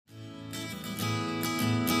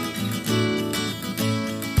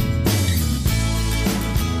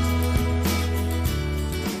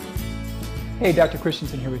Hey, Dr.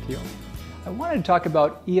 Christensen here with you. I wanted to talk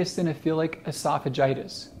about eosinophilic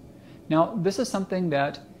esophagitis. Now, this is something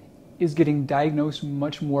that is getting diagnosed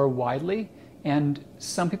much more widely, and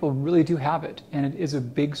some people really do have it, and it is a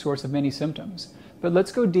big source of many symptoms. But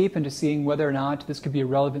let's go deep into seeing whether or not this could be a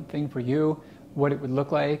relevant thing for you, what it would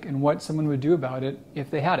look like, and what someone would do about it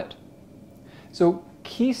if they had it. So,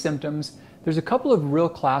 key symptoms, there's a couple of real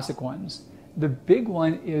classic ones. The big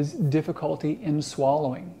one is difficulty in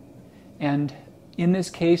swallowing. And in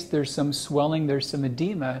this case, there's some swelling, there's some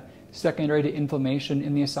edema secondary to inflammation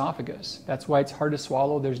in the esophagus. That's why it's hard to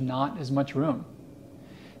swallow, there's not as much room.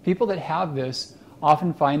 People that have this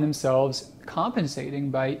often find themselves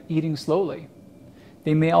compensating by eating slowly.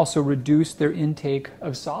 They may also reduce their intake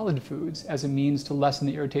of solid foods as a means to lessen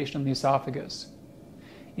the irritation on the esophagus.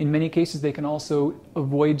 In many cases, they can also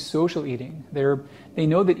avoid social eating. They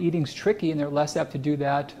know that eating's tricky and they're less apt to do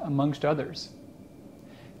that amongst others.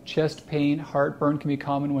 Chest pain, heartburn can be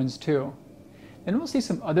common ones too. Then we'll see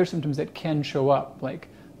some other symptoms that can show up, like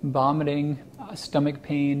vomiting, stomach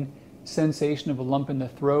pain, sensation of a lump in the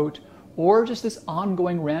throat, or just this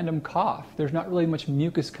ongoing random cough. There's not really much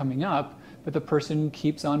mucus coming up, but the person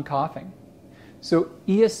keeps on coughing. So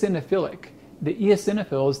eosinophilic. The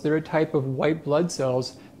eosinophils, they're a type of white blood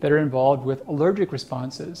cells that are involved with allergic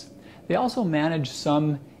responses. They also manage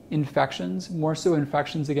some infections, more so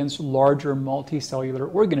infections against larger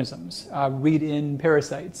multicellular organisms, read in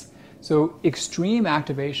parasites. So extreme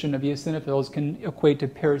activation of eosinophils can equate to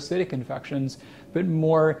parasitic infections, but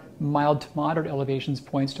more mild to moderate elevations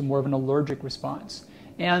points to more of an allergic response.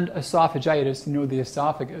 And esophagitis, the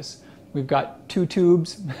esophagus. We've got two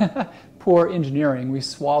tubes, poor engineering. We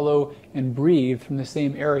swallow and breathe from the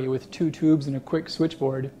same area with two tubes and a quick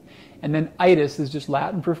switchboard. And then itis is just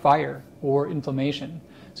Latin for fire or inflammation.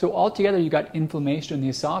 So altogether, you got inflammation in the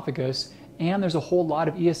esophagus, and there's a whole lot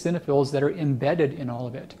of eosinophils that are embedded in all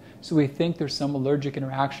of it. So we think there's some allergic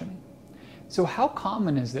interaction. So how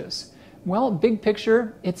common is this? Well, big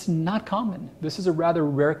picture, it's not common. This is a rather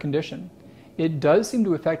rare condition. It does seem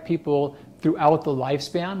to affect people throughout the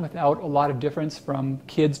lifespan without a lot of difference from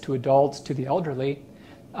kids to adults to the elderly.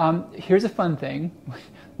 Here's a fun thing.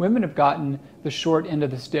 Women have gotten the short end of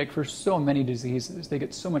the stick for so many diseases. They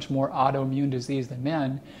get so much more autoimmune disease than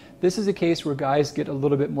men. This is a case where guys get a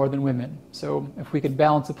little bit more than women. So if we could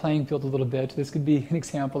balance the playing field a little bit, this could be an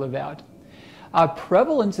example of that.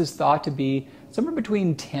 Prevalence is thought to be somewhere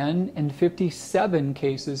between 10 and 57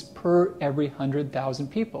 cases per every 100,000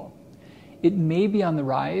 people. It may be on the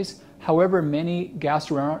rise. However, many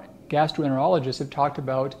gastroenterologists have talked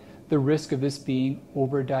about the risk of this being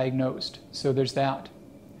overdiagnosed. So there's that.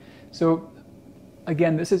 So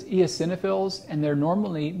again, this is eosinophils, and they're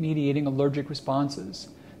normally mediating allergic responses.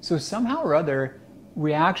 So somehow or other,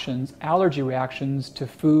 allergy reactions to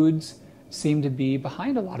foods seem to be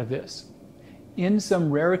behind a lot of this. In some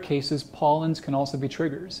rare cases, pollens can also be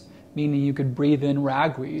triggers, meaning you could breathe in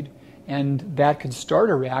ragweed, and that could start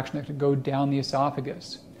a reaction that could go down the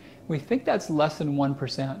esophagus. We think that's less than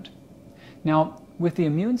 1%. Now, with the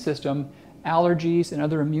immune system, allergies and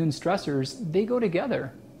other immune stressors, they go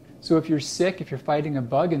together. So if you're sick, if you're fighting a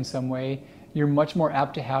bug in some way, you're much more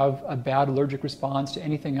apt to have a bad allergic response to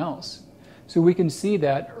anything else. So we can see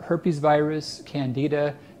that herpes virus,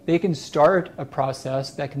 candida, they can start a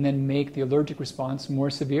process that can then make the allergic response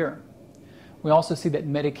more severe. We also see that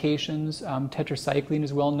medications, tetracycline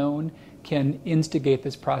is well known, can instigate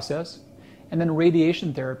this process. And then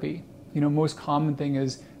radiation therapy. Most common thing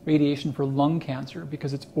is radiation for lung cancer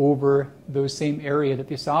because it's over the same area that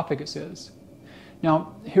the esophagus is.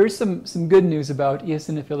 Now, here's some good news about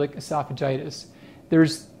eosinophilic esophagitis.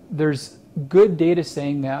 There's good data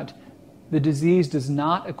saying that the disease does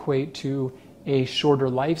not equate to a shorter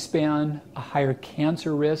lifespan, a higher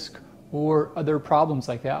cancer risk, or other problems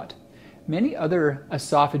like that. Many other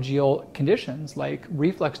esophageal conditions, like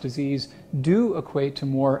reflux disease, do equate to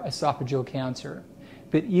more esophageal cancer,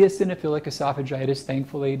 but eosinophilic esophagitis,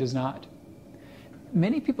 thankfully, does not.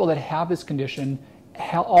 Many people that have this condition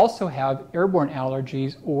also have airborne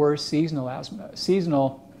allergies or seasonal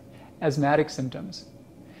asthmatic symptoms.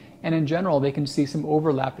 And in general, they can see some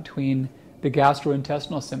overlap between the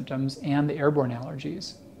gastrointestinal symptoms and the airborne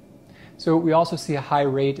allergies. So we also see a high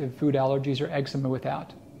rate of food allergies or eczema with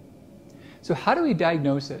that. So how do we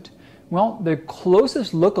diagnose it? Well, the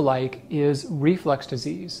closest look-alike is reflux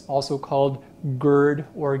disease, also called GERD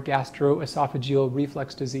or gastroesophageal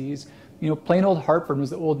reflux disease. Plain old heartburn was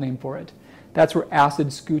the old name for it. That's where acid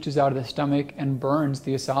scooches out of the stomach and burns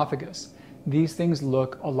the esophagus. These things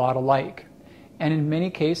look a lot alike. And in many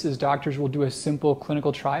cases, doctors will do a simple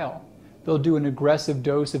clinical trial. They'll do an aggressive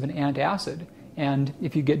dose of an antacid And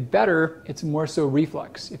if you get better, it's more so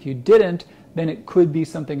reflux. If you didn't, then it could be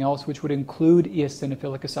something else, which would include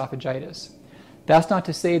eosinophilic esophagitis. That's not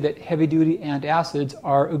to say that heavy-duty antacids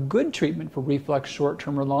are a good treatment for reflux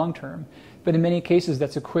short-term or long-term, but in many cases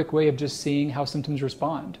that's a quick way of just seeing how symptoms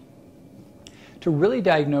respond. To really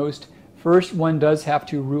diagnose, first one does have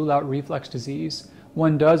to rule out reflux disease.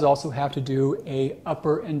 One does also have to do an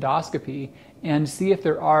upper endoscopy and see if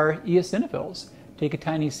there are eosinophils. Take a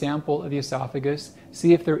tiny sample of the esophagus,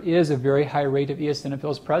 see if there is a very high rate of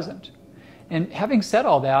eosinophils present. And having said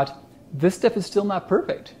all that, this stuff is still not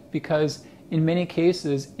perfect because in many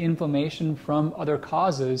cases, inflammation from other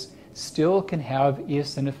causes still can have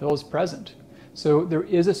eosinophils present. So there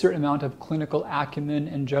is a certain amount of clinical acumen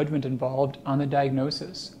and judgment involved on the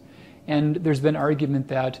diagnosis. And there's been argument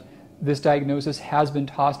that this diagnosis has been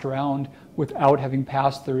tossed around without having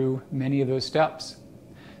passed through many of those steps.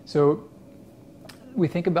 So we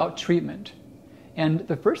think about treatment. And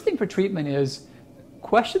the first thing for treatment is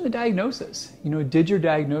question the diagnosis. Did your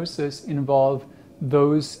diagnosis involve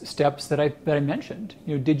those steps that I mentioned?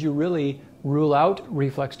 Did you really rule out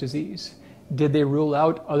reflux disease? Did they rule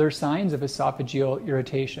out other signs of esophageal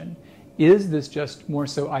irritation? Is this just more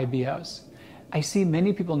so IBS? I see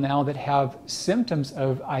many people now that have symptoms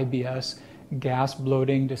of IBS, gas,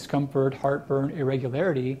 bloating, discomfort, heartburn,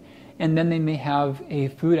 irregularity, and then they may have a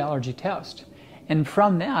food allergy test. And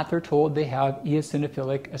from that, they're told they have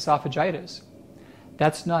eosinophilic esophagitis.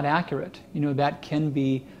 That's not accurate. That can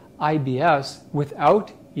be IBS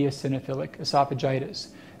without eosinophilic esophagitis.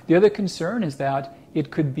 The other concern is that it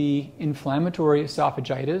could be inflammatory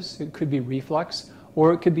esophagitis, it could be reflux,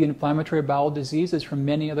 or it could be inflammatory bowel diseases from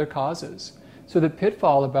many other causes. So the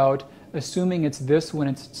pitfall about assuming it's this when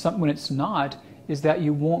it's not is that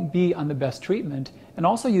you won't be on the best treatment, and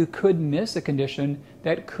also you could miss a condition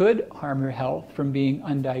that could harm your health from being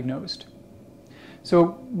undiagnosed. So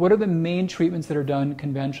what are the main treatments that are done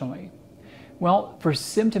conventionally? Well, for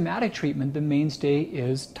symptomatic treatment, the mainstay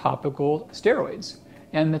is topical steroids.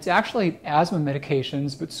 And it's actually asthma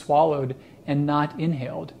medications, but swallowed and not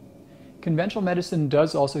inhaled. Conventional medicine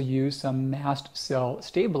does also use some mast cell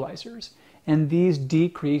stabilizers, and these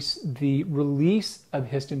decrease the release of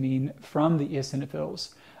histamine from the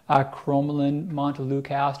eosinophils. Cromolyn,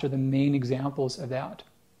 montelukast are the main examples of that.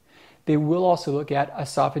 They will also look at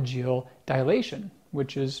esophageal dilation,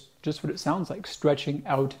 which is just what it sounds like, stretching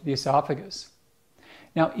out the esophagus.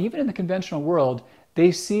 Now, even in the conventional world,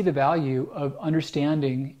 they see the value of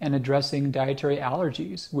understanding and addressing dietary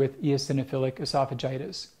allergies with eosinophilic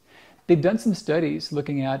esophagitis. They've done some studies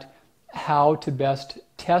looking at how to best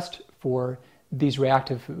test for these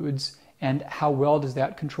reactive foods and how well does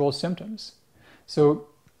that control symptoms. So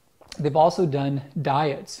they've also done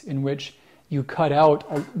diets in which you cut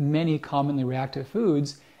out many commonly reactive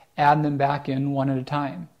foods, add them back in one at a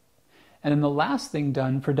time. And then the last thing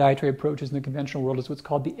done for dietary approaches in the conventional world is what's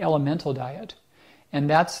called the elemental diet. And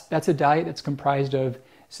that's a diet that's comprised of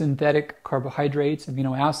synthetic carbohydrates,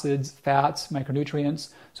 amino acids, fats,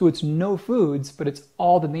 micronutrients. So it's no foods, but it's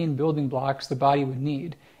all the main building blocks the body would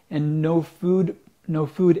need. And no food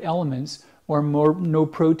elements or no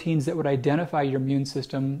proteins that would identify your immune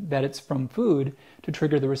system that it's from food to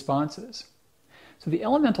trigger the responses. So the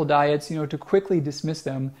elemental diets, to quickly dismiss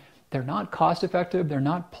them, they're not cost effective, they're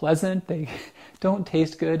not pleasant, they don't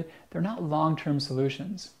taste good, they're not long-term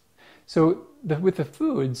solutions. So with the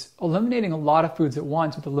foods, eliminating a lot of foods at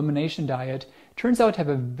once with the elimination diet turns out to have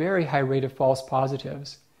a very high rate of false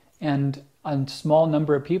positives, and a small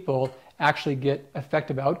number of people actually get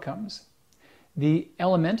effective outcomes. The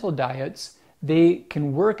elemental diets, they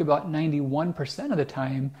can work about 91% of the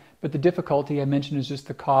time, but the difficulty I mentioned is just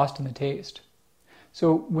the cost and the taste.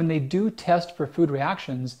 So when they do test for food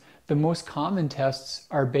reactions, the most common tests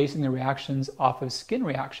are basing the reactions off of skin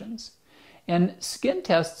reactions. And skin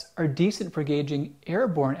tests are decent for gauging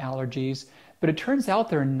airborne allergies, but it turns out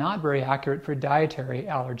they're not very accurate for dietary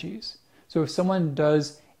allergies. So if someone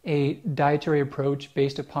does a dietary approach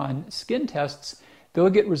based upon skin tests, they'll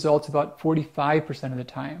get results about 45% of the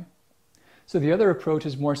time. So the other approach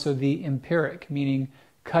is more so the empiric, meaning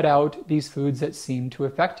cut out these foods that seem to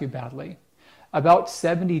affect you badly. About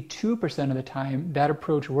 72% of the time, that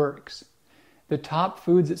approach works. The top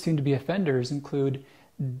foods that seem to be offenders include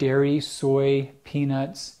dairy, soy,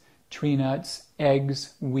 peanuts, tree nuts,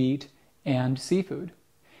 eggs, wheat, and seafood.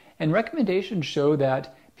 And recommendations show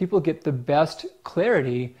that people get the best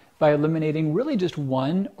clarity by eliminating really just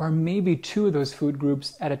one or maybe two of those food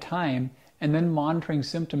groups at a time and then monitoring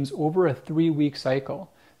symptoms over a 3-week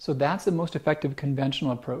cycle. So that's the most effective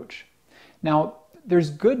conventional approach. Now,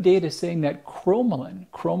 there's good data saying that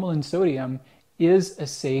cromolyn sodium, is a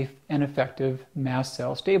safe and effective mast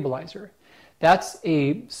cell stabilizer. That's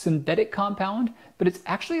a synthetic compound, but it's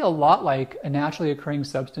actually a lot like a naturally occurring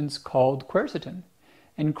substance called quercetin.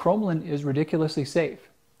 And cromolyn is ridiculously safe.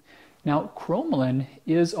 Now, cromolyn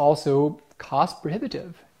is also cost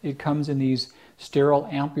prohibitive. It comes in these sterile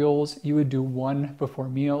ampules. You would do one before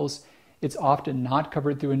meals. It's often not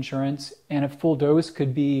covered through insurance, and a full dose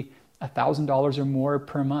could be $1,000 or more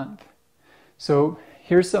per month. So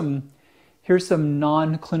here's some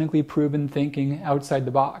non-clinically proven thinking outside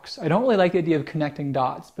the box. I don't really like the idea of connecting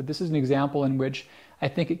dots, but this is an example in which I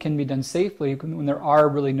think it can be done safely when there are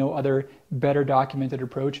really no other better documented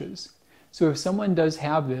approaches. So if someone does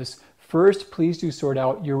have this, first, please do sort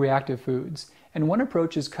out your reactive foods. And one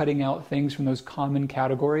approach is cutting out things from those common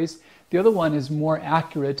categories. The other one is more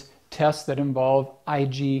accurate tests that involve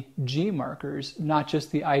IgG markers, not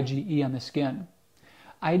just the IgE on the skin.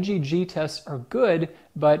 IgG tests are good,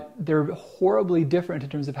 but they're horribly different in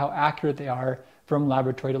terms of how accurate they are from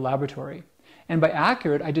laboratory to laboratory. And by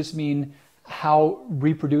accurate, I just mean how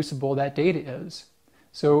reproducible that data is.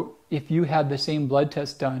 So if you had the same blood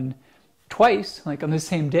test done twice, like on the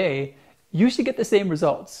same day, you should get the same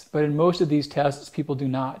results. But in most of these tests, people do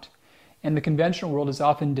not. And the conventional world has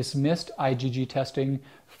often dismissed IgG testing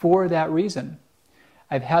for that reason.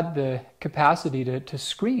 I've had the capacity to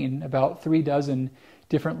screen about 36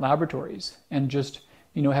 different laboratories and just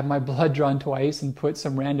have my blood drawn twice and put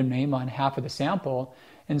some random name on half of the sample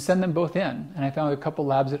and send them both in. And I found a couple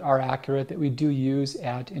labs that are accurate that we do use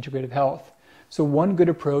at Integrative Health. So one good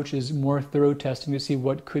approach is more thorough testing to see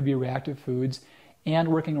what could be reactive foods and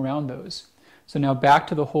working around those. So now back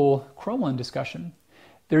to the whole cromolyn discussion.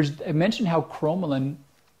 I mentioned how cromolyn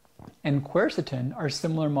and quercetin are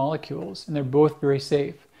similar molecules, and they're both very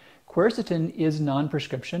safe. Quercetin is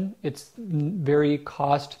non-prescription. It's very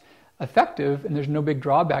cost effective, and there's no big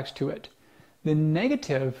drawbacks to it. The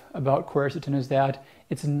negative about quercetin is that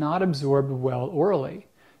it's not absorbed well orally.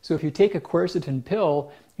 So if you take a quercetin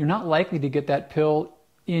pill, you're not likely to get that pill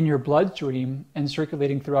in your bloodstream and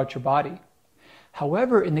circulating throughout your body.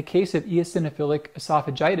 However, in the case of eosinophilic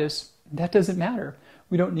esophagitis, that doesn't matter.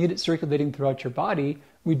 We don't need it circulating throughout your body.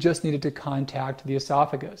 We just need it to contact the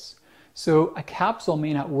esophagus. So a capsule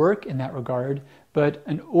may not work in that regard, but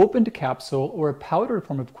an opened capsule or a powdered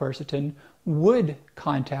form of quercetin would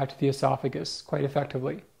contact the esophagus quite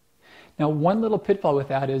effectively. Now, one little pitfall with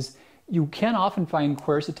that is you can often find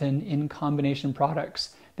quercetin in combination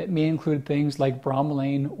products that may include things like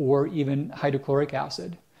bromelain or even hydrochloric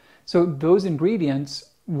acid. So those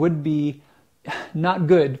ingredients would be not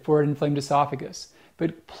good for an inflamed esophagus,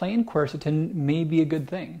 but plain quercetin may be a good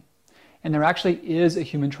thing. And there actually is a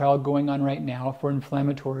human trial going on right now for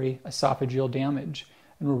inflammatory esophageal damage,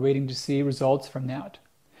 and we're waiting to see results from that.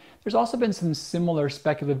 There's also been some similar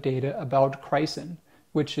speculative data about chrysin,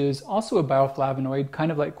 which is also a bioflavonoid,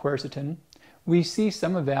 kind of like quercetin. We see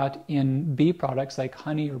some of that in bee products like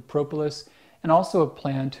honey or propolis, and also a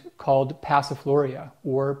plant called passiflora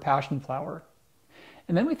or passion flower.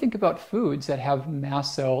 And then we think about foods that have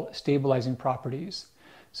mast cell stabilizing properties.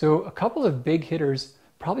 So a couple of big hitters,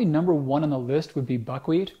 probably number one on the list would be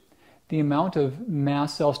buckwheat. The amount of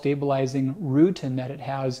mast cell stabilizing rutin that it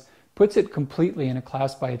has puts it completely in a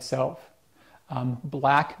class by itself.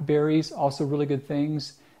 Blackberries, also really good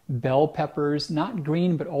things. Bell peppers, not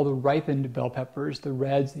green, but all the ripened bell peppers, the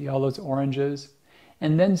reds, the yellows, oranges.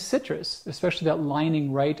 And then citrus, especially that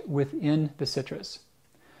lining right within the citrus.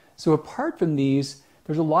 So apart from these,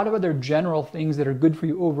 there's a lot of other general things that are good for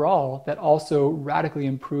you overall that also radically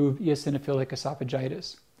improve eosinophilic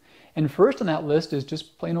esophagitis. And first on that list is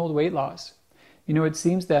just plain old weight loss. It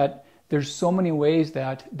seems that there's so many ways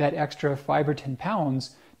that extra 5 or 10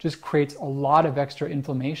 pounds just creates a lot of extra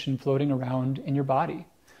inflammation floating around in your body.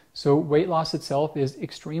 So weight loss itself is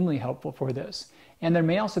extremely helpful for this. And there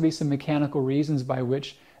may also be some mechanical reasons by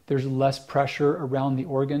which there's less pressure around the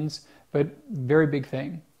organs, but very big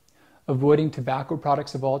thing. Avoiding tobacco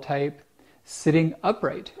products of all type, sitting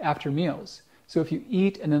upright after meals. So if you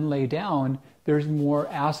eat and then lay down, there's more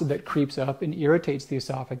acid that creeps up and irritates the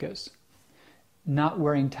esophagus. Not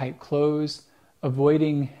wearing tight clothes,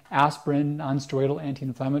 avoiding aspirin, non-steroidal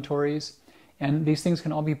anti-inflammatories, and these things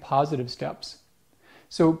can all be positive steps.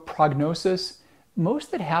 So prognosis,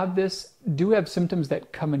 most that have this do have symptoms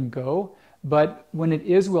that come and go, but when it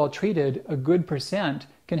is well treated, a good percent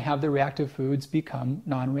can have the reactive foods become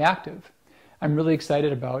non-reactive. I'm really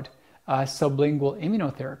excited about sublingual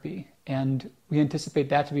immunotherapy, and we anticipate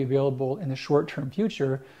that to be available in the short-term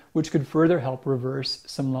future, which could further help reverse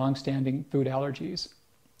some long-standing food allergies.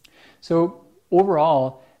 So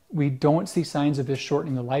overall, we don't see signs of this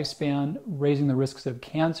shortening the lifespan, raising the risks of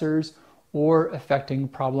cancers, or affecting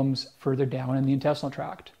problems further down in the intestinal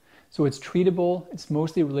tract. So it's treatable, it's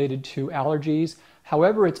mostly related to allergies.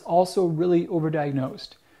 However, it's also really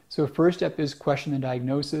overdiagnosed. So first step is question the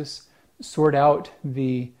diagnosis, sort out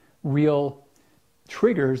the real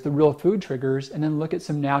triggers, the real food triggers, and then look at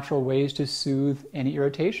some natural ways to soothe any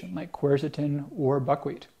irritation, like quercetin or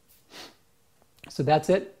buckwheat. So that's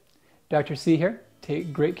it. Dr. C here.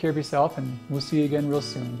 Take great care of yourself, and we'll see you again real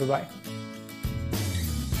soon. Bye-bye.